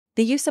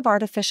The use of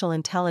artificial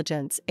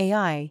intelligence,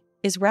 AI,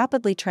 is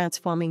rapidly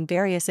transforming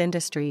various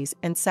industries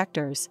and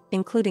sectors,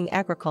 including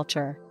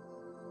agriculture.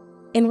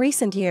 In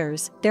recent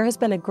years, there has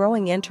been a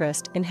growing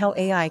interest in how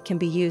AI can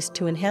be used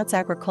to enhance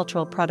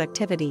agricultural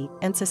productivity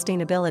and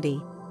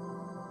sustainability.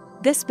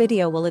 This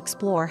video will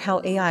explore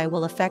how AI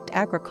will affect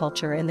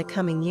agriculture in the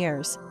coming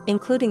years,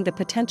 including the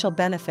potential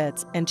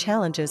benefits and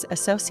challenges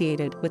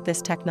associated with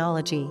this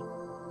technology.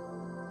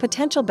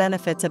 Potential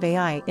benefits of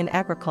AI in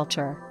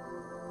agriculture.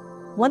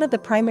 One of the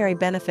primary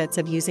benefits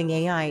of using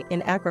AI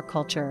in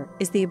agriculture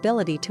is the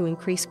ability to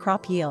increase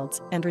crop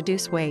yields and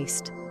reduce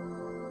waste.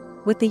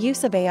 With the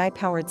use of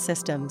AI-powered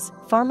systems,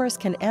 farmers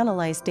can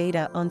analyze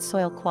data on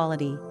soil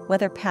quality,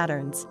 weather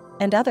patterns,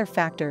 and other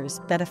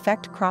factors that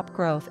affect crop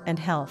growth and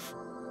health.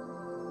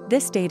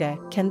 This data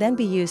can then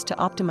be used to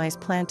optimize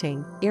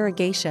planting,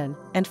 irrigation,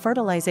 and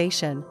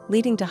fertilization,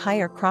 leading to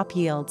higher crop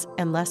yields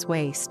and less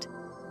waste.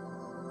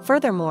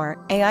 Furthermore,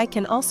 AI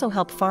can also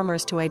help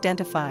farmers to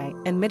identify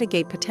and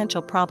mitigate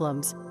potential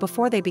problems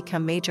before they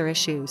become major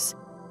issues.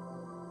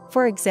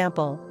 For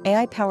example,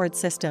 AI-powered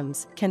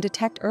systems can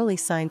detect early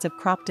signs of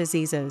crop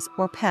diseases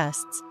or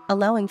pests,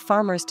 allowing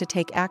farmers to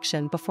take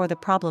action before the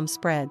problem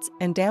spreads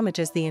and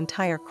damages the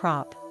entire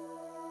crop.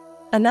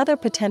 Another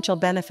potential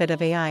benefit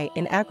of AI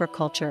in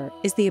agriculture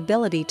is the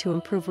ability to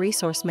improve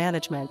resource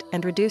management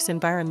and reduce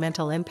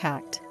environmental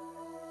impact.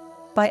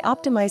 By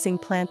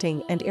optimizing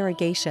planting and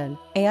irrigation,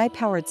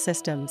 AI-powered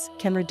systems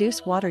can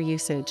reduce water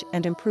usage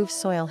and improve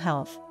soil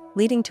health,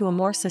 leading to a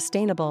more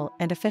sustainable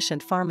and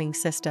efficient farming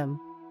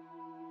system.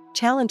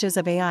 Challenges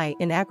of AI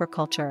in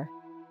agriculture.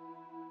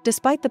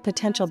 Despite the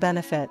potential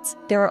benefits,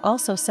 there are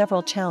also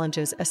several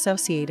challenges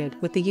associated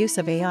with the use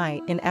of AI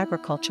in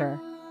agriculture.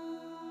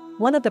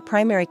 One of the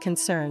primary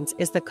concerns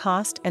is the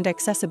cost and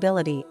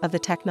accessibility of the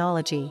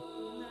technology.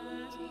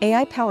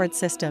 AI-powered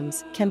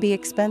systems can be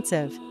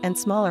expensive, and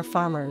smaller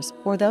farmers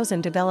or those in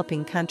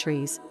developing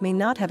countries may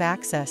not have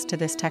access to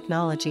this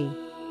technology.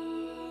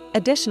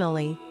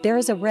 Additionally, there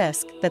is a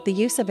risk that the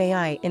use of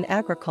AI in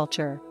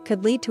agriculture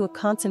could lead to a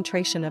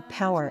concentration of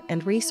power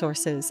and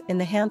resources in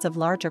the hands of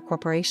larger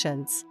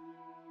corporations.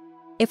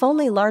 If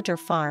only larger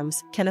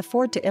farms can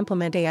afford to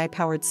implement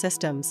AI-powered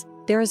systems,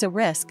 there is a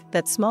risk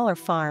that smaller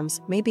farms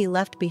may be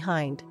left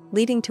behind,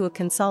 leading to a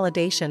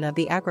consolidation of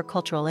the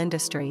agricultural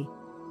industry.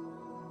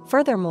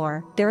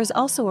 Furthermore, there is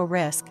also a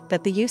risk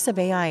that the use of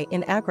AI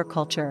in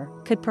agriculture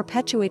could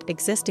perpetuate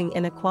existing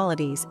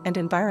inequalities and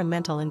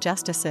environmental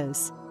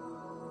injustices.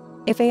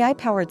 If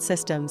AI-powered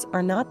systems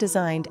are not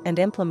designed and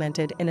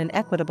implemented in an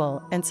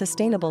equitable and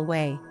sustainable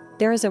way,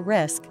 there is a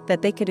risk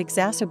that they could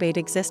exacerbate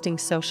existing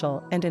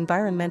social and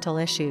environmental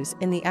issues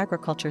in the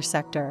agriculture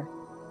sector.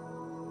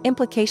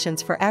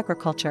 Implications for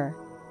agriculture.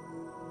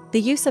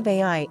 The use of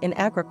AI in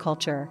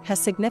agriculture has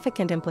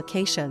significant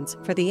implications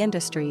for the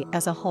industry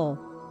as a whole.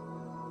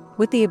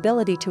 With the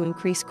ability to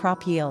increase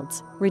crop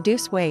yields,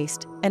 reduce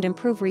waste, and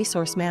improve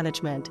resource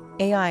management,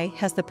 AI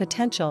has the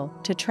potential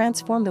to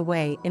transform the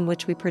way in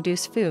which we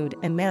produce food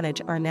and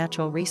manage our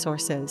natural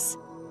resources.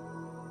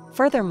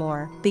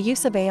 Furthermore, the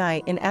use of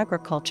AI in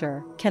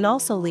agriculture can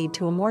also lead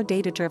to a more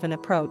data-driven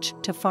approach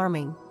to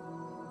farming.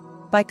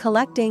 By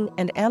collecting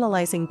and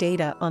analyzing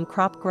data on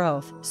crop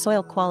growth,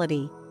 soil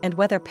quality, and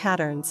weather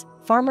patterns,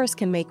 farmers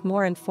can make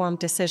more informed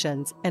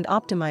decisions and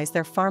optimize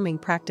their farming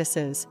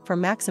practices for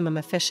maximum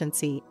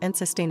efficiency and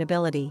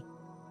sustainability.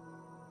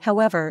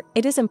 However,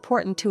 it is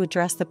important to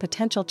address the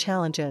potential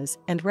challenges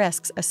and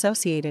risks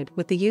associated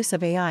with the use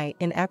of AI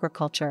in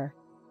agriculture.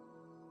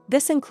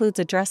 This includes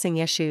addressing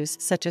issues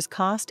such as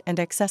cost and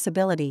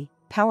accessibility,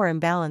 power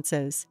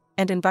imbalances,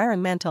 and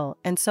environmental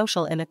and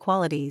social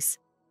inequalities.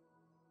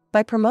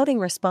 By promoting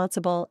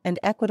responsible and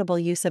equitable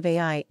use of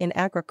AI in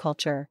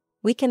agriculture,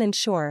 we can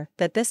ensure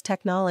that this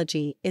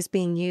technology is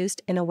being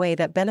used in a way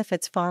that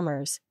benefits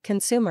farmers,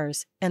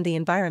 consumers, and the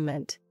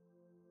environment.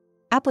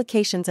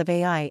 Applications of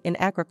AI in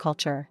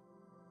agriculture.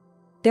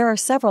 There are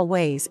several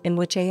ways in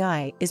which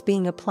AI is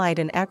being applied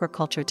in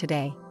agriculture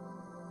today.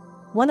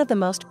 One of the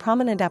most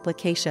prominent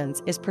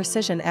applications is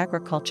precision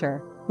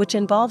agriculture, which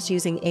involves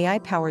using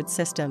AI-powered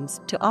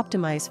systems to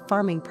optimize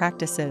farming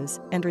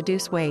practices and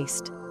reduce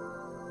waste.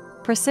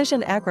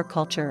 Precision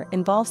agriculture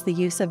involves the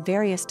use of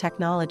various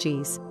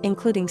technologies,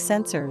 including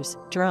sensors,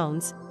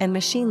 drones, and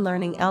machine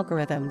learning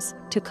algorithms,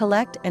 to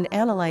collect and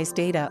analyze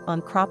data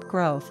on crop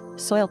growth,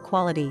 soil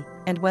quality,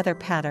 and weather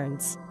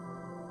patterns.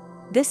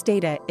 This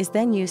data is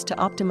then used to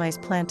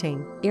optimize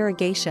planting,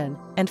 irrigation,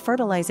 and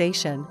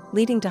fertilization,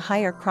 leading to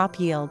higher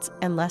crop yields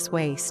and less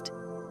waste.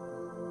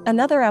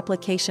 Another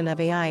application of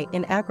AI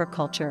in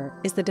agriculture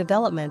is the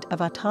development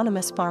of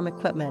autonomous farm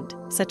equipment,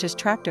 such as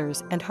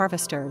tractors and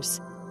harvesters.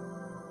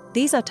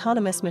 These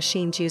autonomous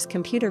machines use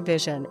computer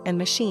vision and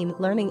machine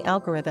learning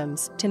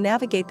algorithms to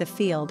navigate the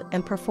field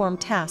and perform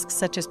tasks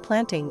such as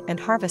planting and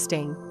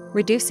harvesting,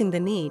 reducing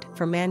the need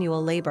for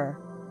manual labor.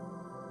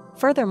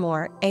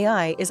 Furthermore,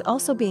 AI is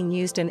also being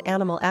used in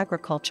animal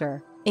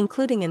agriculture,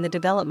 including in the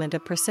development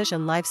of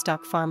precision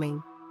livestock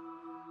farming.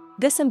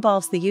 This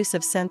involves the use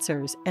of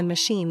sensors and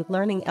machine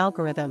learning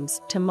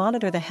algorithms to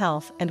monitor the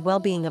health and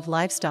well-being of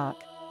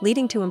livestock,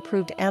 leading to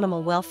improved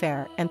animal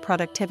welfare and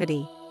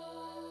productivity.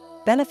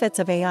 Benefits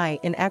of AI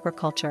in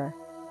agriculture.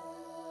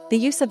 The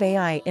use of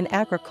AI in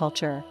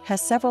agriculture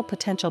has several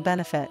potential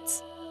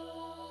benefits.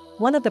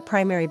 One of the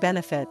primary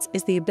benefits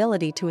is the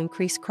ability to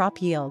increase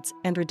crop yields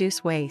and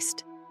reduce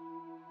waste.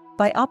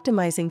 By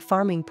optimizing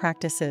farming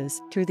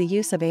practices through the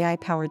use of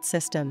AI-powered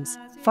systems,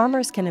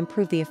 farmers can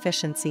improve the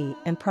efficiency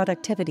and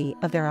productivity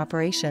of their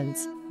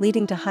operations,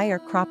 leading to higher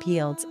crop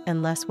yields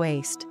and less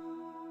waste.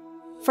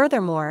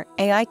 Furthermore,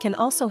 AI can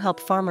also help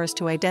farmers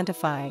to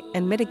identify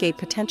and mitigate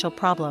potential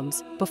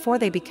problems before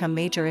they become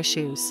major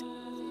issues.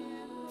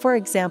 For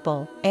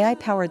example,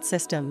 AI-powered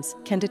systems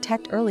can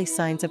detect early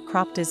signs of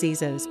crop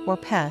diseases or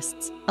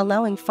pests,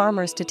 allowing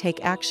farmers to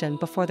take action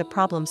before the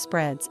problem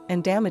spreads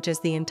and damages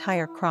the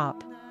entire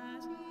crop.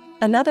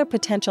 Another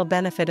potential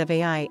benefit of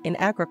AI in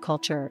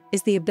agriculture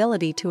is the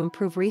ability to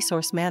improve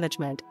resource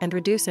management and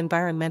reduce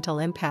environmental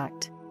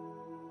impact.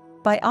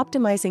 By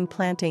optimizing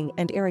planting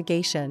and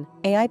irrigation,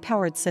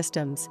 AI-powered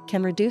systems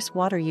can reduce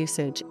water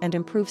usage and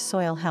improve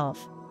soil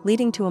health,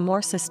 leading to a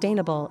more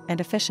sustainable and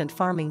efficient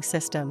farming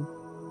system.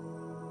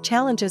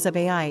 Challenges of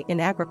AI in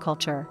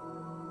agriculture.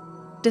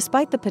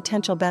 Despite the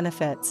potential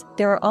benefits,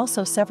 there are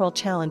also several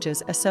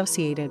challenges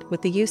associated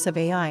with the use of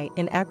AI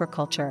in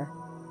agriculture.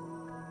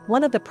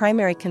 One of the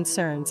primary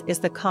concerns is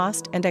the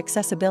cost and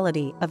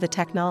accessibility of the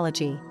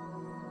technology.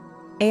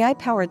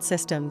 AI-powered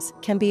systems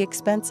can be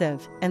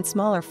expensive, and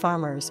smaller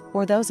farmers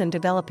or those in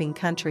developing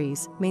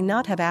countries may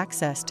not have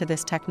access to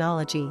this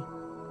technology.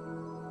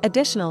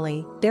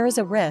 Additionally, there is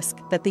a risk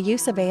that the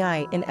use of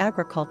AI in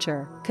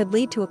agriculture could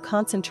lead to a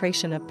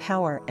concentration of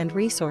power and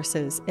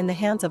resources in the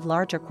hands of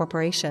larger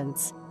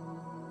corporations.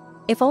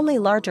 If only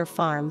larger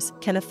farms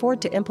can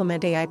afford to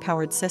implement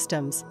AI-powered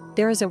systems,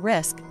 there is a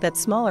risk that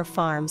smaller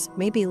farms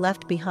may be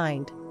left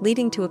behind,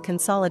 leading to a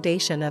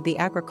consolidation of the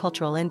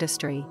agricultural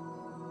industry.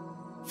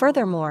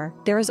 Furthermore,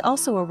 there is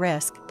also a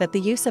risk that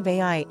the use of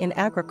AI in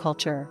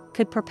agriculture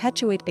could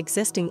perpetuate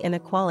existing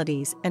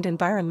inequalities and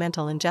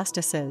environmental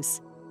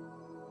injustices.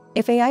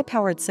 If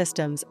AI-powered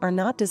systems are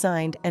not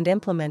designed and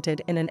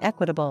implemented in an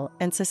equitable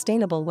and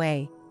sustainable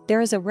way,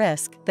 there is a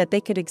risk that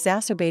they could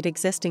exacerbate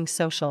existing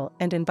social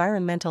and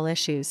environmental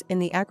issues in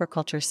the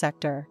agriculture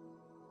sector.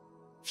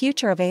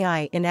 Future of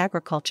AI in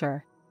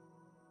agriculture.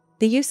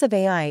 The use of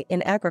AI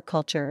in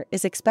agriculture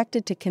is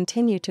expected to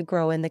continue to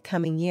grow in the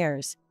coming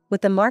years,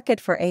 with the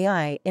market for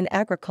AI in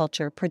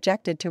agriculture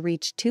projected to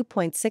reach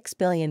 $2.6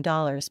 billion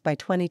by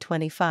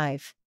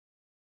 2025.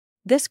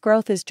 This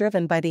growth is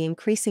driven by the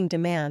increasing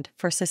demand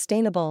for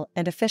sustainable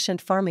and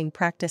efficient farming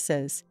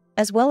practices,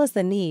 as well as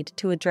the need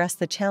to address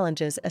the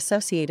challenges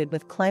associated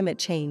with climate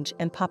change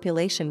and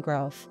population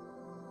growth.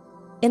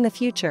 In the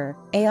future,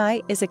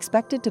 AI is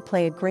expected to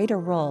play a greater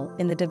role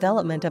in the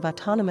development of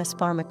autonomous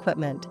farm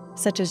equipment,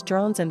 such as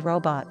drones and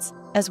robots,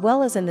 as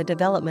well as in the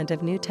development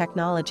of new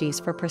technologies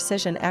for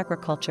precision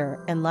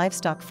agriculture and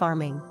livestock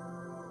farming.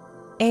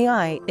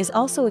 AI is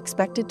also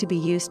expected to be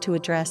used to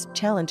address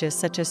challenges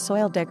such as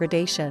soil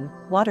degradation,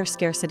 water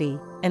scarcity,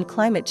 and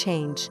climate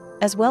change,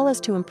 as well as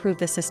to improve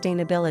the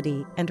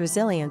sustainability and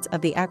resilience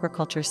of the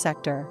agriculture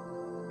sector.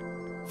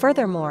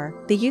 Furthermore,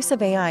 the use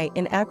of AI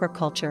in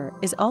agriculture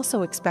is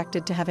also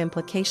expected to have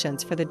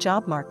implications for the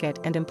job market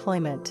and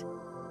employment.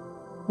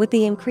 With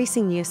the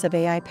increasing use of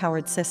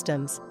AI-powered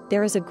systems,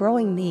 there is a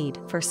growing need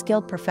for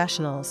skilled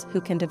professionals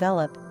who can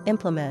develop,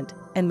 implement,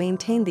 and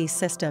maintain these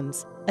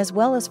systems, as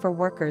well as for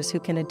workers who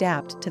can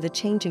adapt to the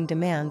changing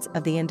demands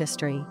of the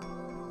industry.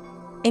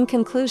 In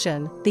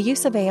conclusion, the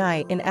use of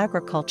AI in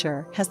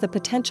agriculture has the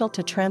potential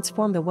to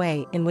transform the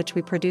way in which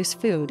we produce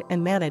food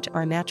and manage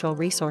our natural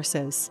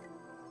resources.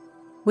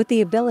 With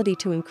the ability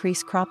to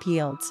increase crop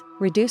yields,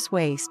 reduce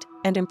waste,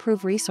 and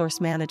improve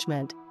resource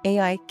management,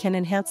 AI can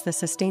enhance the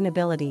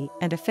sustainability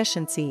and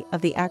efficiency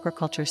of the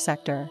agriculture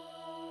sector.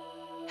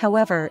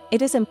 However,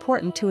 it is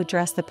important to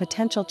address the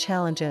potential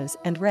challenges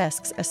and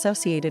risks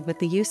associated with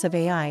the use of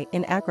AI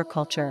in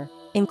agriculture,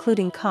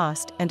 including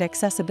cost and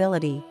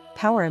accessibility,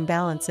 power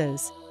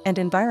imbalances, and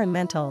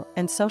environmental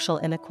and social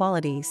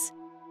inequalities.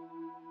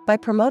 By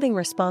promoting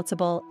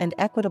responsible and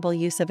equitable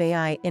use of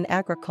AI in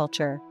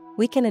agriculture,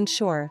 we can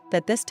ensure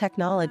that this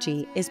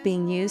technology is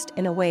being used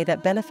in a way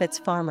that benefits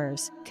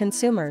farmers,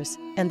 consumers,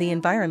 and the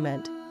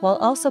environment, while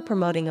also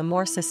promoting a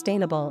more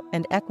sustainable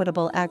and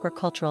equitable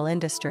agricultural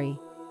industry.